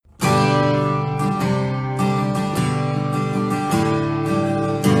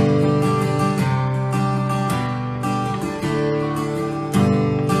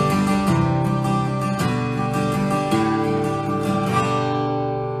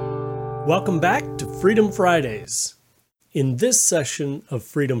Welcome back to Freedom Fridays. In this session of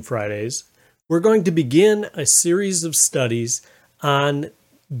Freedom Fridays, we're going to begin a series of studies on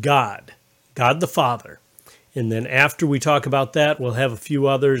God the Father. And then after we talk about that, we'll have a few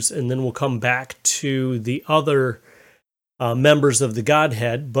others, and then we'll come back to the other members of the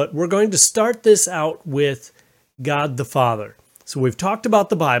Godhead. But we're going to start this out with God the Father. So we've talked about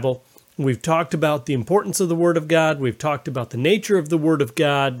the Bible. We've talked about the importance of the Word of God. We've talked about the nature of the Word of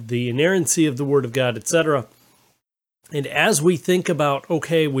God, the inerrancy of the Word of God, etc. And as we think about,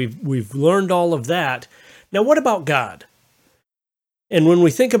 okay, we've learned all of that, now what about God? And when we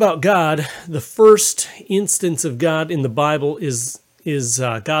think about God, the first instance of God in the Bible is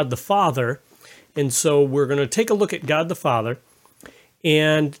God the Father. And so we're going to take a look at God the Father.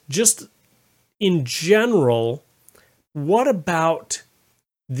 And just in general, what about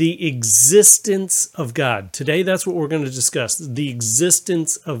the existence of God? Today, that's what we're going to discuss, the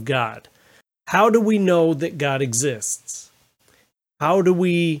existence of God. How do we know that God exists? How do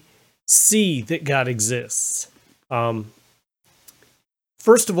we see that God exists?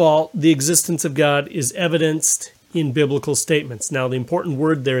 First of all, the existence of God is evidenced in biblical statements. Now, the important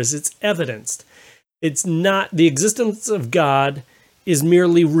word there is it's evidenced. It's not, the existence of God is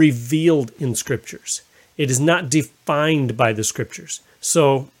merely revealed in scriptures. It is not defined by the scriptures.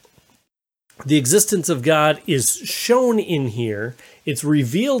 So the existence of God is shown in here. It's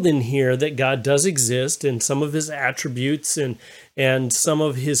revealed in here that God does exist, and some of his attributes and some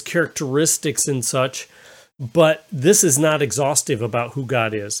of his characteristics and such. But this is not exhaustive about who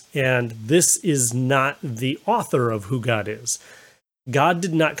God is. And this is not the author of who God is. God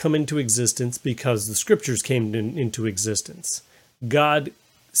did not come into existence because the scriptures came into existence. God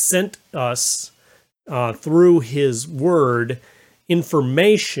sent us through his word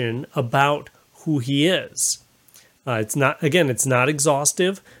information about who he is. It's not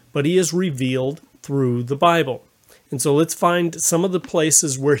exhaustive, but he is revealed through the Bible. And so let's find some of the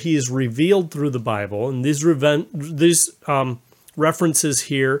places where he is revealed through the Bible. And these references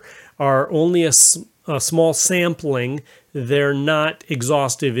here are only a small sampling. They're not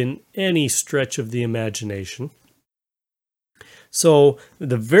exhaustive in any stretch of the imagination. So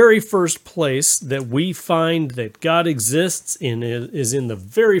the very first place that we find that God exists in is in the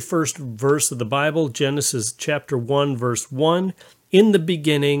very first verse of the Bible, Genesis chapter 1, verse 1. In the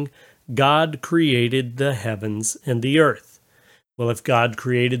beginning, God created the heavens and the earth. Well, if God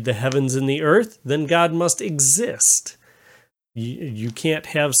created the heavens and the earth, then God must exist. You can't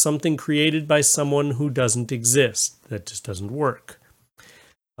have something created by someone who doesn't exist. That just doesn't work.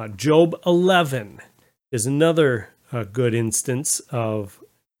 Job 11 is another a good instance of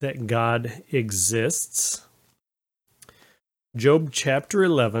that God Job chapter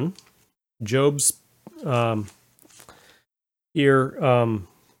 11. Job's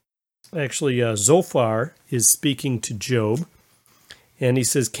Zophar is speaking to Job, and he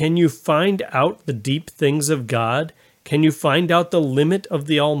says, "Can you find out the deep things of God? Can you find out the limit of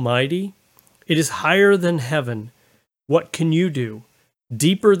the Almighty? It is higher than heaven. What can you do?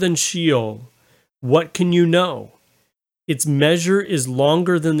 Deeper than Sheol. What can you know? Its measure is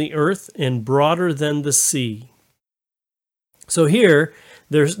longer than the earth and broader than the sea." So here,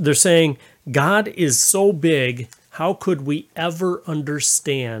 they're saying, God is so big, how could we ever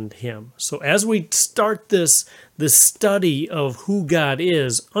understand him? So as we start this study of who God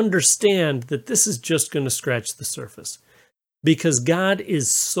is, understand that this is just going to scratch the surface. Because God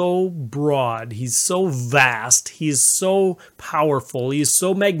is so broad, he's so vast, he is so powerful, he is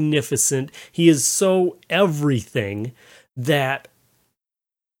so magnificent, he is so everything that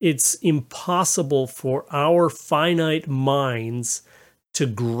it's impossible for our finite minds to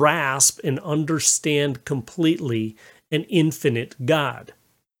grasp and understand completely an infinite God.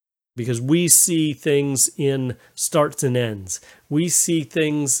 Because we see things in starts and ends. We see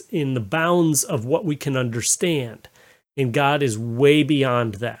things in the bounds of what we can understand. And God is way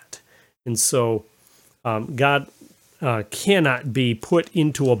beyond that. And so God cannot be put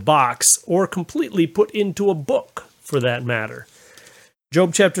into a box or completely put into a book, for that matter.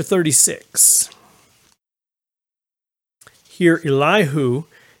 Job chapter 36. Here Elihu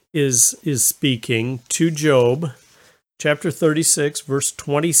is speaking to Job. Chapter 36, verse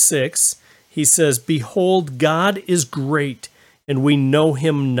 26. He says, "Behold, God is great, and we know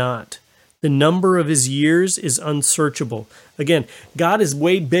him not. The number of his years is unsearchable." Again, God is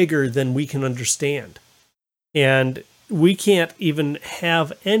way bigger than we can understand. And we can't even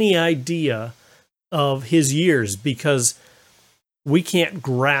have any idea of his years because we can't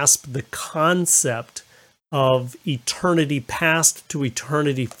grasp the concept of eternity past to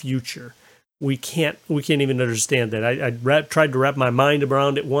eternity future. we can't even understand that. I tried to wrap my mind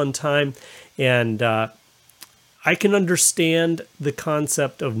around it one time, and I can understand the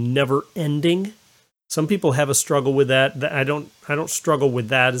concept of never ending. Some people have a struggle with that. I don't struggle with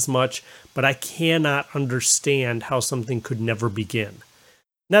that as much, but I cannot understand how something could never begin.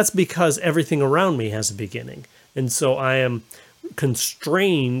 That's because everything around me has a beginning. And so I am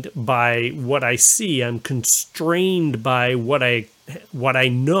constrained by what I see. I'm constrained by what I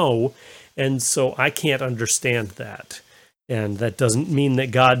know. And so I can't understand that. And that doesn't mean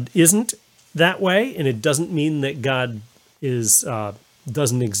that God isn't that way. And it doesn't mean that God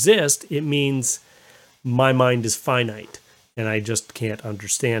doesn't exist. It means my mind is finite and I just can't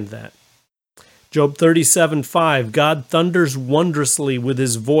understand that. Job 37:5, God thunders wondrously with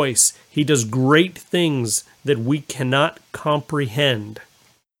his voice. He does great things that we cannot comprehend.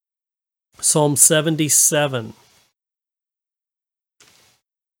 Psalm 77.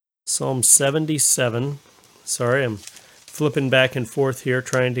 Psalm 77. Sorry, I'm flipping back and forth here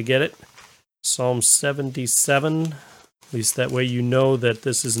trying to get it. Psalm 77. At least that way you know that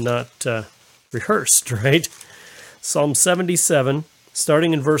this is not rehearsed, right? Psalm 77,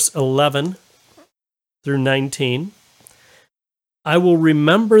 starting in verse 11 through 19. I will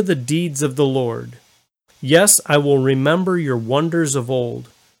remember the deeds of the Lord. Yes, I will remember your wonders of old.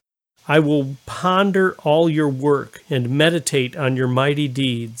 I will ponder all your work and meditate on your mighty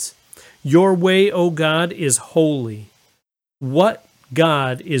deeds. Your way, O God, is holy. What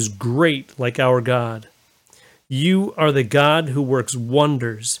God is great like our God? You are the God who works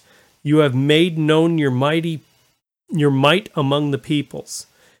wonders. You have made known your might among the peoples.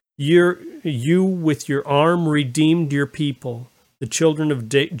 You with your arm redeemed your people, the children of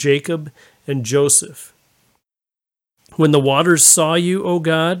Jacob and Joseph. When the waters saw you, O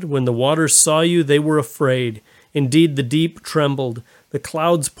God, when the waters saw you, they were afraid. Indeed, the deep trembled. The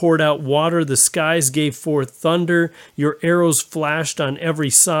clouds poured out water. The skies gave forth thunder. Your arrows flashed on every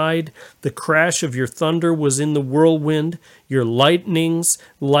side. The crash of your thunder was in the whirlwind. Your lightnings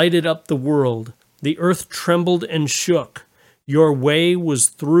lighted up the world. The earth trembled and shook. Your way was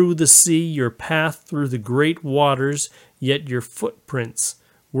through the sea, your path through the great waters, yet your footprints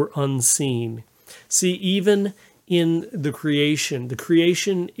were unseen. See, even in the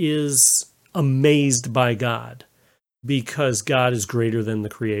creation is amazed by God because God is greater than the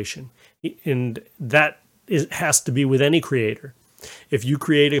creation. And that has to be with any creator. If you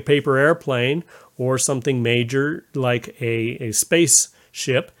create a paper airplane or something major like a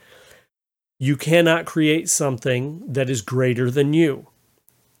spaceship, you cannot create something that is greater than you.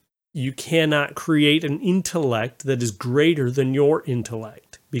 You cannot create an intellect that is greater than your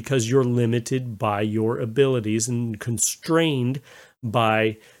intellect because you're limited by your abilities and constrained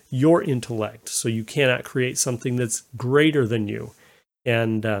by your intellect. So you cannot create something that's greater than you.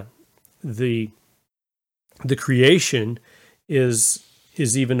 And the creation is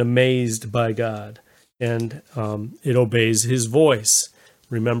even amazed by God, and it obeys his voice.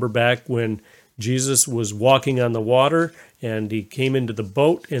 Remember back when Jesus was walking on the water and he came into the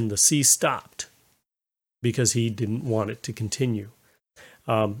boat and the sea stopped because he didn't want it to continue.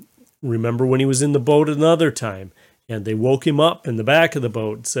 Remember when he was in the boat another time and they woke him up in the back of the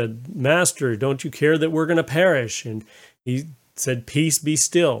boat and said, Master, don't you care that we're going to perish? And he said, Peace, be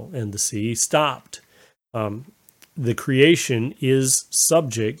still. And the sea stopped. The creation is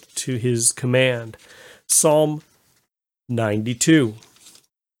subject to his command. Psalm 92.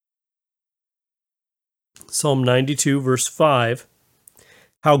 Psalm 92, verse 5.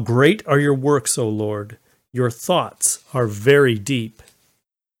 How great are your works, O Lord! Your thoughts are very deep.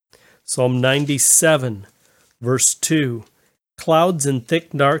 Psalm 97, verse 2. Clouds and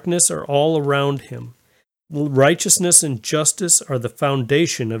thick darkness are all around him. Righteousness and justice are the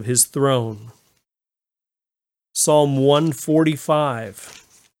foundation of his throne. Psalm 145.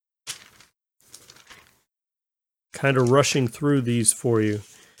 Kind of rushing through these for you.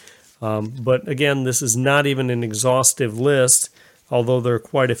 But again, this is not even an exhaustive list, although there are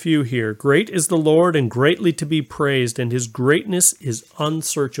quite a few here. Great is the Lord and greatly to be praised, and his greatness is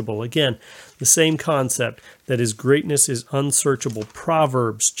unsearchable. Again, the same concept, that his greatness is unsearchable.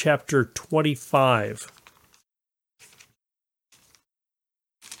 Proverbs chapter 25.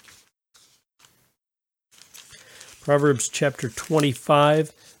 Proverbs chapter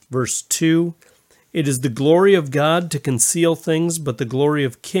 25, verse 2. It is the glory of God to conceal things, but the glory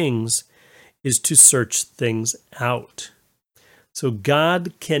of kings is to search things out. So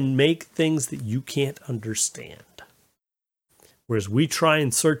God can make things that you can't understand. Whereas we try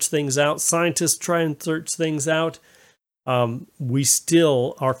and search things out, scientists try and search things out, we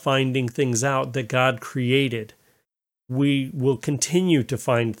still are finding things out that God created we will continue to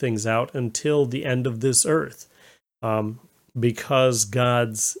find things out until the end of this earth, because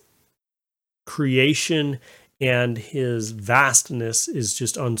God's creation and his vastness is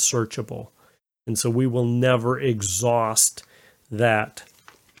just unsearchable. And so we will never exhaust that.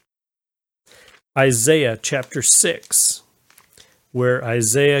 Isaiah chapter 6, where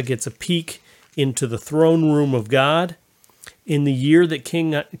Isaiah gets a peek into the throne room of God. In the year that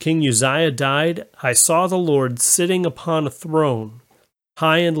King Uzziah died, I saw the Lord sitting upon a throne,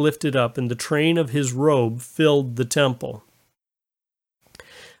 high and lifted up, and the train of his robe filled the temple.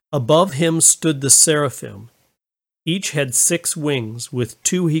 Above him stood the seraphim. Each had 6 wings. With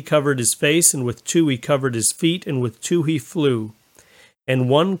 2 he covered his face, and with 2 he covered his feet, and with 2 he flew. And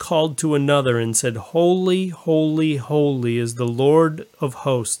one called to another and said, Holy, holy, holy is the Lord of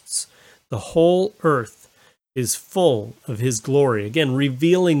hosts. The whole earth is full of his glory. Again,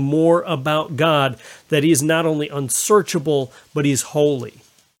 revealing more about God, that he is not only unsearchable, but he is holy,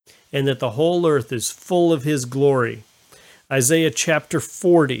 and that the whole earth is full of his glory. Isaiah chapter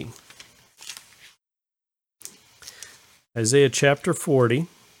 40. Isaiah chapter 40.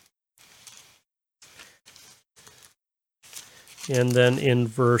 And then in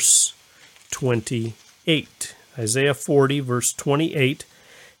verse 28. Isaiah 40, verse 28.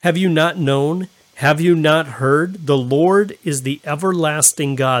 Have you not known? Have you not heard? The Lord is the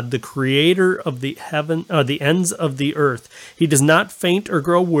everlasting God, the creator of the ends of the earth. He does not faint or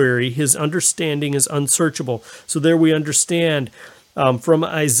grow weary. His understanding is unsearchable. So there we understand from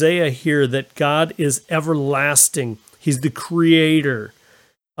Isaiah here that God is everlasting. He's the creator.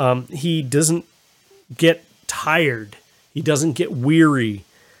 He doesn't get tired. He doesn't get weary.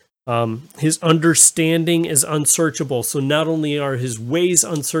 His understanding is unsearchable. So not only are his ways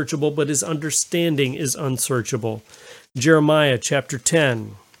unsearchable, but his understanding is unsearchable. Jeremiah chapter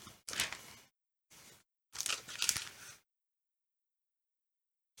 10.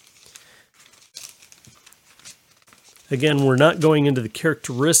 Again, we're not going into the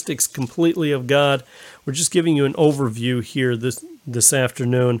characteristics completely of God. We're just giving you an overview here this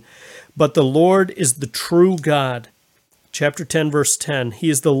afternoon. But the Lord is the true God. Chapter 10, verse 10, He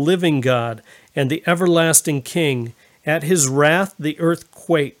is the living God and the everlasting King. At his wrath the earth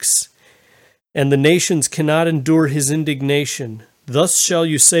quakes, and the nations cannot endure his indignation. Thus shall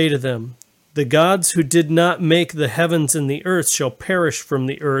you say to them, the gods who did not make the heavens and the earth shall perish from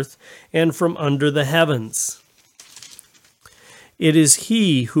the earth and from under the heavens. It is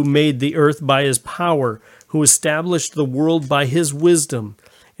he who made the earth by his power, who established the world by his wisdom,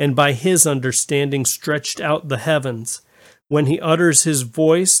 and by his understanding stretched out the heavens. When he utters his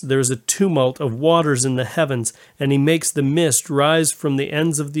voice, there is a tumult of waters in the heavens, and he makes the mist rise from the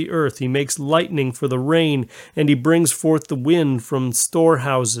ends of the earth. He makes lightning for the rain, and he brings forth the wind from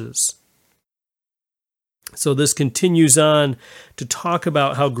storehouses. So this continues on to talk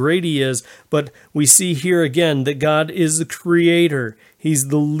about how great he is, but we see here again that God is the creator. He's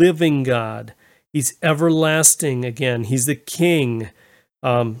the living God. He's everlasting again. He's the king.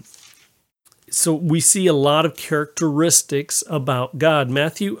 So we see a lot of characteristics about God.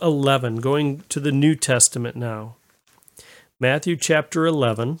 Matthew 11, going to the New Testament now. Matthew chapter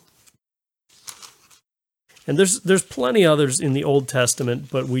 11. And there's plenty others in the Old Testament,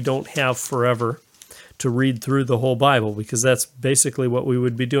 but we don't have forever to read through the whole Bible, because that's basically what we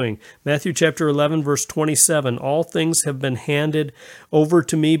would be doing. Matthew chapter 11, verse 27, all things have been handed over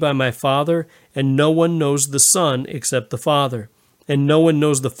to me by my Father, and no one knows the Son except the Father. And no one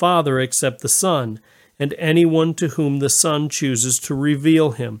knows the Father except the Son, and anyone to whom the Son chooses to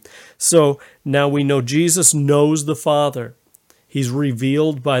reveal him. So now we know Jesus knows the Father. He's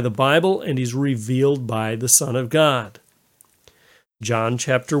revealed by the Bible, and he's revealed by the Son of God. John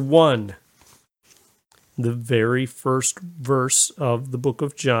chapter 1, the very first verse of the book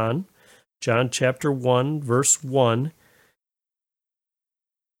of John. John chapter 1, verse 1.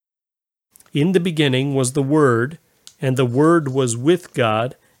 In the beginning was the Word, and the Word was with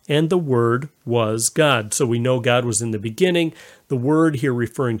God, and the Word was God. So we know God was in the beginning. The Word here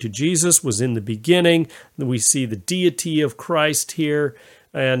referring to Jesus was in the beginning. We see the deity of Christ here,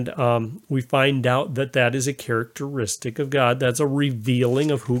 and we find out that that is a characteristic of God. That's a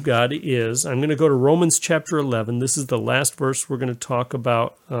revealing of who God is. I'm going to go to Romans chapter 11. This is the last verse we're going to talk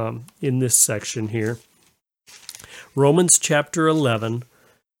about in this section here. Romans chapter 11,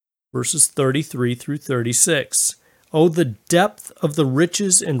 verses 33 through 36. Oh, the depth of the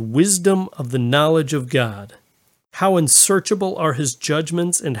riches and wisdom of the knowledge of God! How unsearchable are his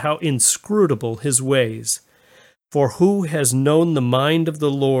judgments, and how inscrutable his ways! For who has known the mind of the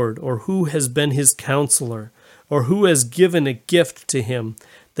Lord, or who has been his counselor, or who has given a gift to him,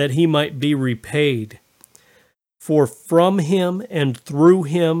 that he might be repaid? For from him and through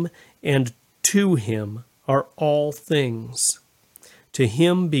him and to him are all things. To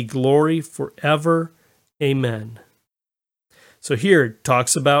him be glory forever. Amen. So here it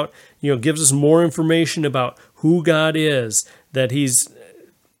talks about, gives us more information about who God is, that he's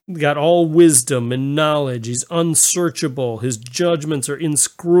got all wisdom and knowledge. He's unsearchable. His judgments are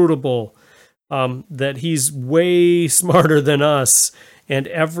inscrutable. That he's way smarter than us. And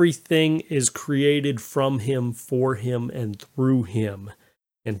everything is created from him, for him, and through him.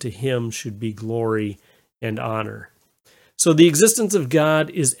 And to him should be glory and honor. So the existence of God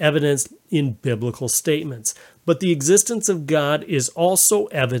is evidenced in biblical statements. But the existence of God is also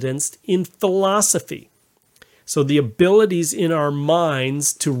evidenced in philosophy. So the abilities in our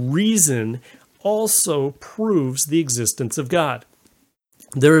minds to reason also proves the existence of God.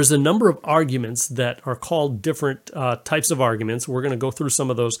 There is a number of arguments that are called different types of arguments. We're going to go through some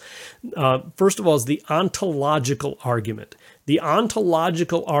of those. First of all is the ontological argument. The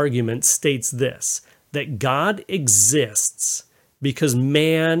ontological argument states this, that God exists because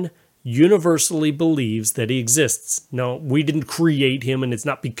man universally believes that he exists. Now, we didn't create him, and it's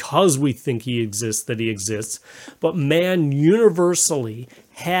not because we think he exists that he exists, but man universally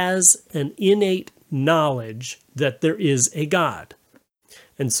has an innate knowledge that there is a God.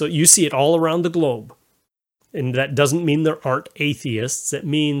 And so you see it all around the globe. And that doesn't mean there aren't atheists. It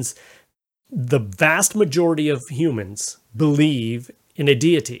means the vast majority of humans believe in a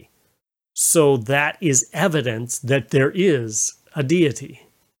deity. So that is evidence that there is a deity.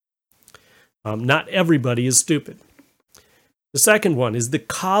 Not everybody is stupid. The second one is the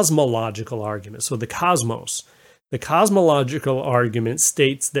cosmological argument. So the cosmos. The cosmological argument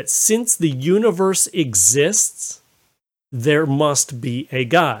states that since the universe exists, there must be a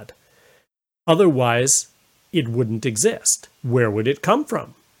God. Otherwise, it wouldn't exist. Where would it come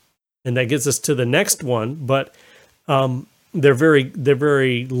from? And that gets us to the next one, but they're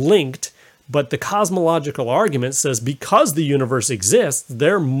very linked. But the cosmological argument says because the universe exists,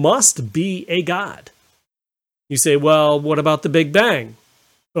 there must be a God. You say, well, what about the Big Bang?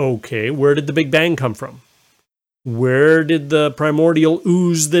 Okay, where did the Big Bang come from? Where did the primordial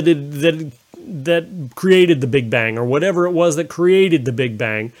ooze that created the Big Bang, or whatever it was that created the Big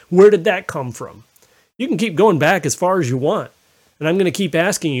Bang, where did that come from? You can keep going back as far as you want. And I'm going to keep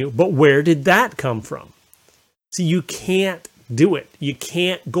asking you, but where did that come from? See, you can't do it. You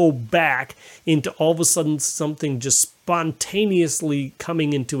can't go back into all of a sudden something just spontaneously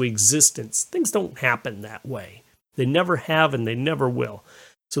coming into existence. Things don't happen that way. They never have and they never will.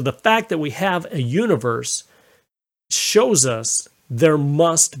 So the fact that we have a universe shows us there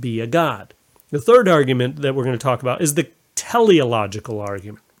must be a God. The third argument that we're going to talk about is the teleological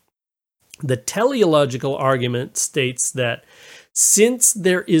argument. The teleological argument states that since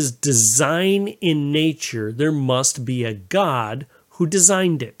there is design in nature, there must be a God who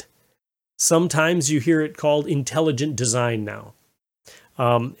designed it. Sometimes you hear it called intelligent design now.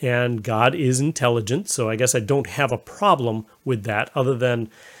 And God is intelligent, so I guess I don't have a problem with that, other than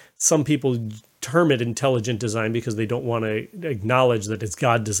some people term it intelligent design because they don't want to acknowledge that it's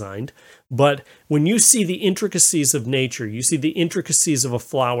God designed. But when you see the intricacies of nature, you see the intricacies of a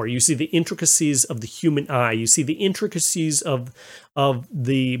flower, you see the intricacies of the human eye, you see the intricacies of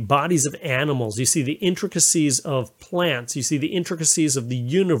the bodies of animals, you see the intricacies of plants, you see the intricacies of the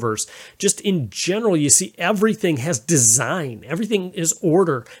universe. Just in general, you see everything has design, everything is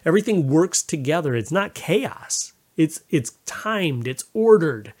order, everything works together. It's not chaos. It's timed, it's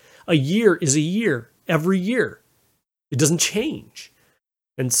ordered. A year is a year, every year. It doesn't change.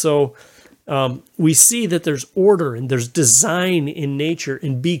 And so we see that there's order and there's design in nature.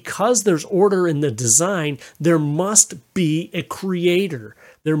 And because there's order in the design, there must be a creator.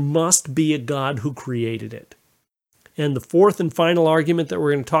 There must be a God who created it. And the fourth and final argument that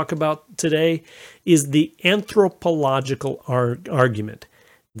we're going to talk about today is the anthropological argument.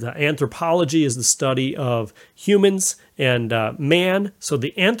 The anthropology is the study of humans and man. So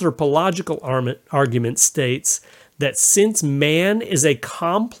the anthropological argument states that since man is a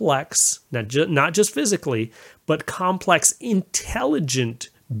complex, not just physically, but complex, intelligent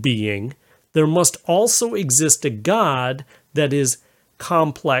being, there must also exist a God that is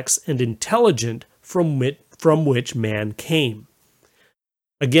complex and intelligent from which man came.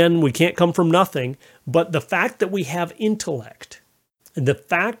 Again, we can't come from nothing, but the fact that we have intellect, and the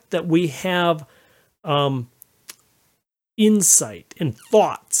fact that we have insight and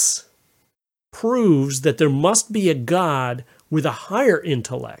thoughts proves that there must be a God with a higher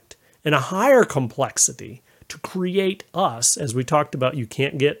intellect and a higher complexity to create us. As we talked about, you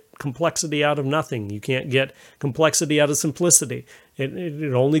can't get complexity out of nothing. You can't get complexity out of simplicity.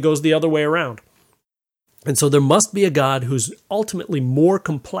 It only goes the other way around. And so there must be a God who's ultimately more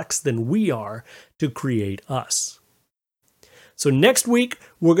complex than we are to create us. So next week,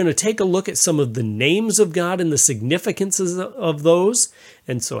 we're going to take a look at some of the names of God and the significances of those.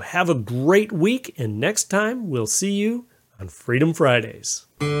 And so have a great week. And next time, we'll see you on Freedom Fridays.